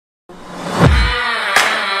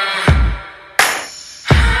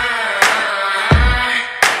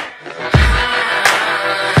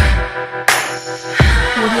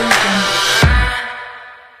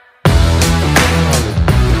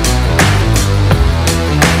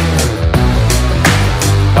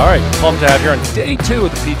right, pumped to have here on day 2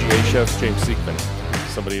 of the PGA show, James Sieckmann,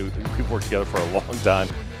 somebody we've worked together for a long time.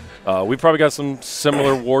 We've probably got some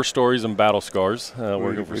similar war stories and battle scars.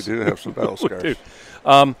 We do have some battle scars.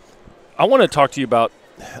 I want to talk to you about,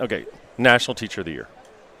 National Teacher of the Year.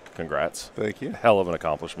 Congrats. Thank you. Hell of an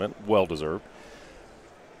accomplishment. Well-deserved.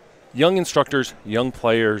 Young instructors, young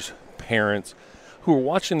players, parents who are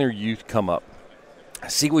watching their youth come up,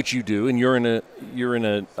 see what you do, and you're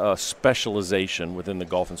in a specialization within the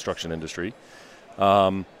golf instruction industry.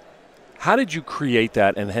 How did you create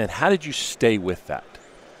that, and how did you stay with that?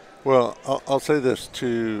 Well, I'll say this: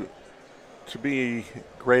 to be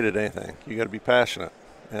great at anything, you got to be passionate.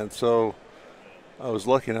 And so, I was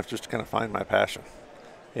lucky enough just to kind of find my passion,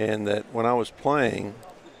 and that when I was playing,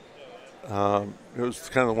 it was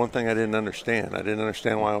kind of the one thing I didn't understand. I didn't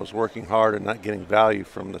understand why I was working hard and not getting value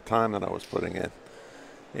from the time that I was putting in.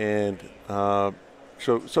 And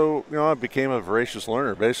so I became a voracious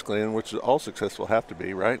learner, basically, and which all successful have to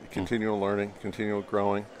be, right? Continual learning, continual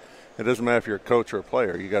growing. It doesn't matter if you're a coach or a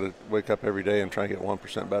player. You got to wake up every day and try to get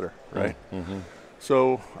 1% better, right? Mm-hmm.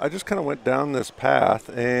 So I just kind of went down this path,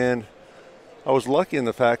 and I was lucky in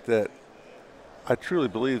the fact that I truly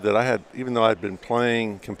believe that I had, even though I'd been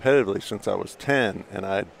playing competitively since I was 10, and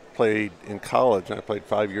I'd played in college, and I played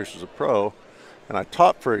 5 years as a pro, and I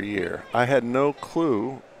taught for a year, I had no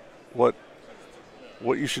clue what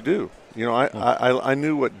you should do. You know, I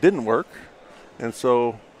knew what didn't work, and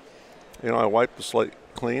so, I wiped the slate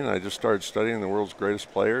clean. I just started studying the world's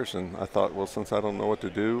greatest players, and I thought, well, since I don't know what to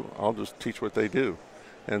do, I'll just teach what they do.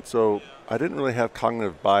 And so I didn't really have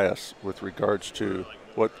cognitive bias with regards to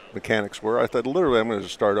what mechanics were. I thought, literally, I'm going to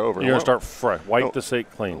start over. You're going to start fresh, wipe the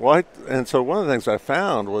slate clean. And so one of the things I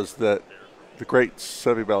found was that the great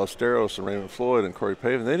Seve Ballesteros and Raymond Floyd and Corey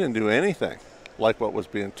Pavin, they didn't do anything like what was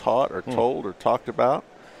being taught or told or talked about.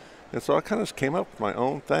 And so I kind of just came up with my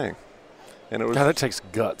own thing. And it was, God, that takes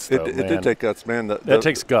guts, though, It did take guts, man. That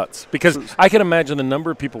takes guts. Because I can imagine the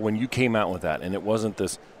number of people when you came out with that, and it wasn't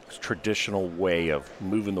this traditional way of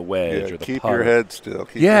moving the wedge or the keep putter. your head still.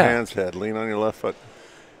 Keep your hands head. Lean on your left foot.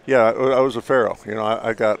 Yeah, I was a pharaoh.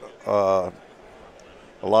 I got a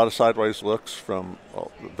lot of sideways looks from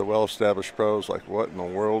the well-established pros, like, what in the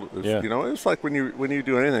world is, it's like when you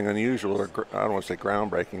do anything unusual, or I don't want to say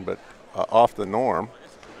groundbreaking, but off the norm,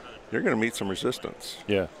 you're going to meet some resistance.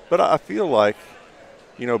 Yeah. But I feel like,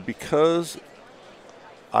 because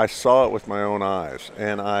I saw it with my own eyes,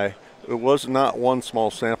 and it was not one small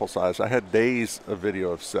sample size. I had days of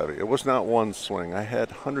video of Seve. It was not one swing. I had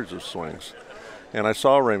hundreds of swings. And I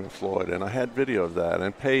saw Raymond Floyd, and I had video of that,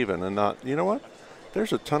 and Pavin, and you know what?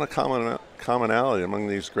 There's a ton of commonality among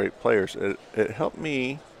these great players. It helped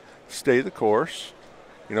me stay the course,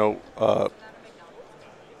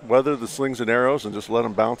 weather the slings and arrows and just let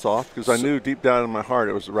them bounce off, because I knew deep down in my heart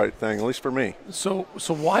it was the right thing, at least for me. So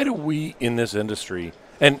why do we in this industry,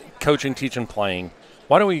 and coaching, teaching, playing,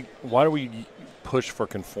 why do we push for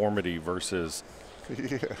conformity versus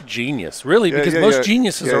genius? Really, because most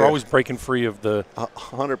geniuses are always breaking free of the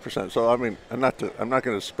 100%. So I mean, I'm not going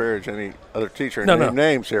to disparage any other teacher and name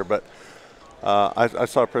names here, but I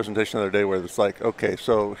saw a presentation the other day where it's like, okay,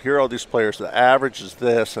 so here are all these players. The average is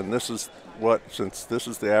this, and this is since this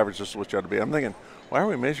is the average, this is what you ought to be. I'm thinking, why are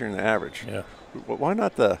we measuring the average? Yeah. Why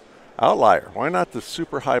not the outlier? Why not the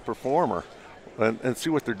super high performer, and see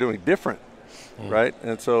what they're doing different, right?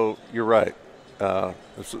 And so you're right.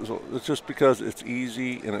 It's just because it's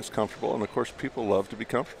easy and it's comfortable, and of course people love to be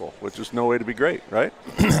comfortable, which is no way to be great, right?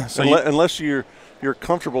 So unless you're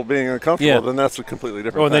comfortable being uncomfortable, then that's a completely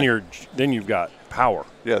different thing. Then you've got power.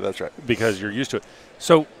 Yeah, that's right. Because you're used to it.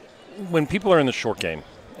 So when people are in the short game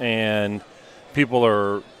and people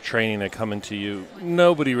are training, they come into you,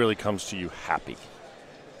 nobody really comes to you happy.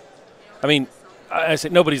 I mean, I say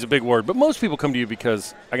nobody's a big word, but most people come to you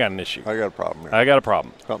because I got an issue. I got a problem. Man. I got a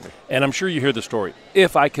problem. Help me. And I'm sure you hear the story.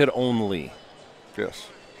 If I could only. Yes.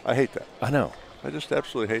 I hate that. I know. I just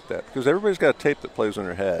absolutely hate that, because everybody's got a tape that plays in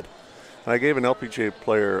their head. And I gave an LPGA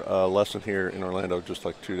player lesson here in Orlando just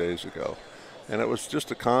like 2 days ago. And it was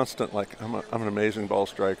just a constant, like, I'm an amazing ball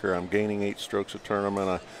striker. I'm gaining 8 strokes a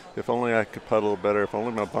tournament. If only I could putt a little better. If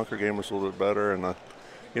only my bunker game was a little bit better. And,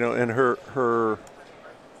 and her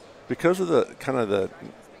because of the kind of the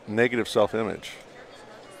negative self-image,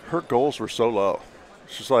 her goals were so low.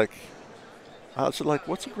 She's like, I said, like,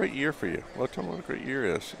 what's a great year for you? Well, tell me what a great year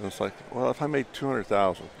is. And it's like, well, if I made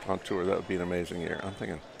 $200,000 on tour, that would be an amazing year. I'm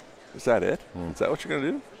thinking, is that it? Is that what you're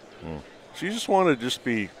going to do? She just wanted to just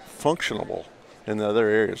be functional in the other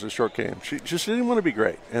areas, the short game. She just didn't want to be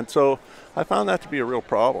great. And so I found that to be a real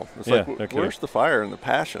problem. It's where's the fire and the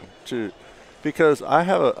passion to Because I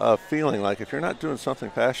have a feeling like if you're not doing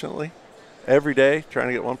something passionately every day, trying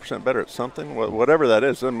to get 1% better at something, whatever that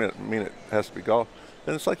is, doesn't mean it has to be golf,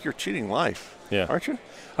 then it's like you're cheating life, aren't you?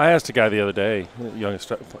 I asked a guy the other day, a young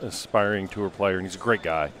aspiring tour player, and he's a great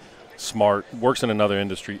guy, smart, works in another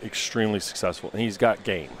industry, extremely successful, and he's got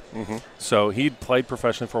game. So he'd played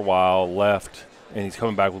professionally for a while, left, and he's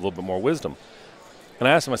coming back with a little bit more wisdom. And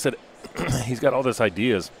I asked him, I said, he's got all these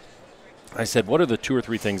ideas. I said, what are the 2 or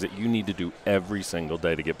 3 things that you need to do every single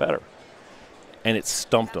day to get better? And it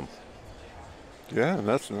stumped him. Yeah, and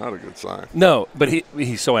that's not a good sign. No, but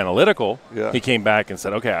he's so analytical. Yeah. He came back and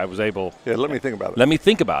said, okay, I was able. Yeah, let me think about it. Let me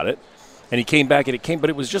think about it. And he came back and but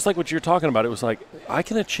it was just like what you're talking about. It was like, I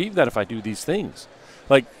can achieve that if I do these things.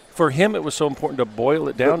 Like, for him, it was so important to boil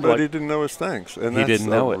it down. But he didn't know his things. And he didn't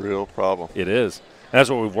know it. That's a real problem. It is. And that's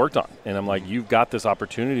what we've worked on. And I'm like, you've got this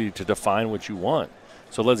opportunity to define what you want.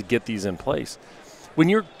 So let's get these in place. When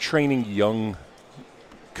you're training young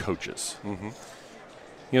coaches,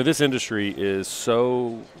 you know, this industry is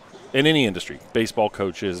so, in any industry, baseball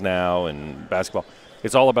coaches now and basketball,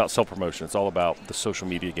 it's all about self-promotion. It's all about the social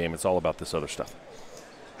media game. It's all about this other stuff.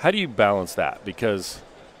 How do you balance that? Because,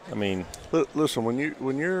 I mean, listen, when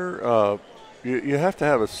you're you have to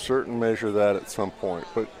have a certain measure of that at some point,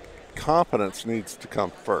 but competence needs to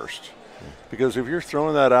come first. Because if you're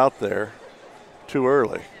throwing that out there too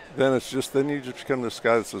early, then you just become this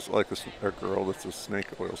guy that's like a girl that's a snake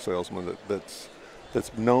oil salesman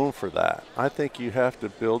that's known for that. I think you have to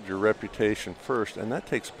build your reputation first, and that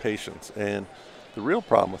takes patience. And the real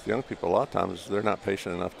problem with young people a lot of times is they're not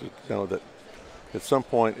patient enough to know that at some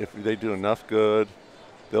point, if they do enough good,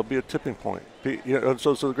 there'll be a tipping point. You know,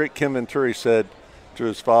 so the great Kim Venturi said to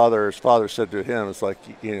his father said to him, it's like,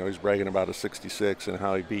 you know, he's bragging about a 66 and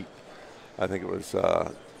how he beat, I think it was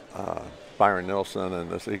Byron Nelson,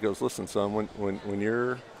 and he goes, listen, son, when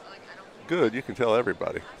you're good, you can tell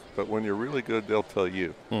everybody. But when you're really good, they'll tell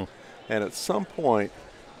you. And at some point,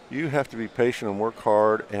 you have to be patient and work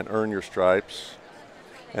hard and earn your stripes.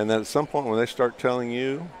 And then at some point when they start telling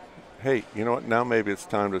you, hey, you know what, now maybe it's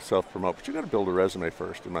time to self-promote. But you got to build a resume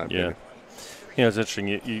first, in my opinion. You know, it's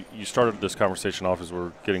interesting. You started this conversation off as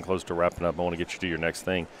we're getting close to wrapping up. I want to get you to your next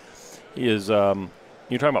thing. You're talking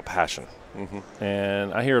about passion.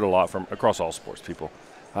 And I hear it a lot from across all sports people.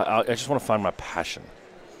 I just want to find my passion.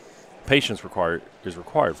 Patience is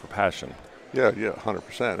required for passion. Yeah,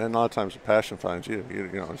 100%. And a lot of times the passion finds you. You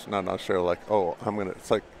know, it's not necessarily like, oh, it's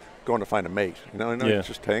like going to find a mate. You know, you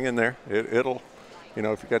just hang in there. It'll, you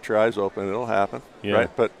know, if you got your eyes open, it'll happen, right?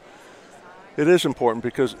 But it is important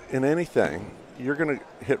because in anything, you're going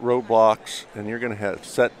to hit roadblocks and you're going to have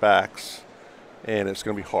setbacks, and it's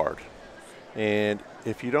going to be hard. And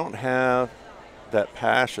if you don't have that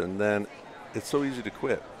passion, then it's so easy to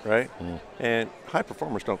quit, right? And high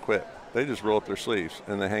performers don't quit. They just roll up their sleeves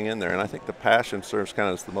and they hang in there. And I think the passion serves kind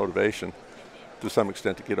of as the motivation to some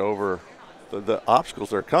extent to get over the obstacles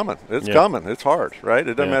that are coming. It's coming. It's hard, right?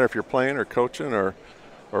 It doesn't matter if you're playing or coaching or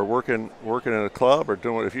working in a club or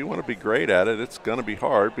doing it. If you want to be great at it, it's going to be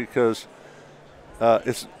hard because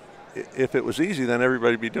if it was easy, then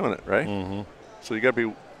everybody'd be doing it, right? So you got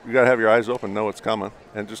to have your eyes open, know it's coming,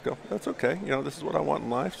 and just go, that's okay. You know, this is what I want in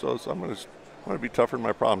life, so I'm going to be tougher in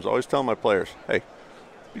my problems. I always tell my players, hey,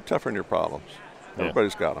 be tougher in your problems.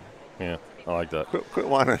 Everybody's got them. Yeah, I like that. Quit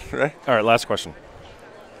whining, right? All right, last question.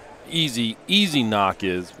 Easy knock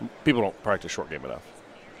is people don't practice short game enough.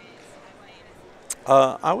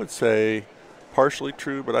 I would say partially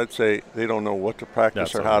true, but I'd say they don't know what to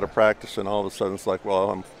practice or how to practice, and all of a sudden it's like, well,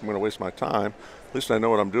 I'm going to waste my time. At least I know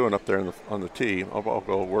what I'm doing up there on the tee. I'll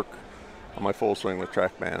go work on my full swing with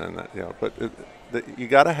TrackMan, and that, you know. But you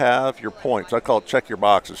got to have your points. I call it check your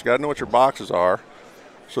boxes. You got to know what your boxes are,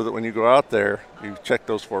 so that when you go out there, you check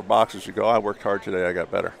those 4 boxes. You go, I worked hard today, I got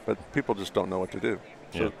better. But people just don't know what to do.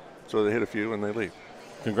 So they hit a few and they leave.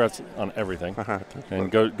 Congrats on everything. And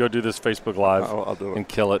go do this Facebook Live I'll do it. and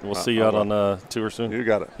kill it. We'll see you out on tour soon. You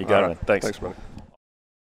got it. You got it, man. Thanks. Thanks, buddy.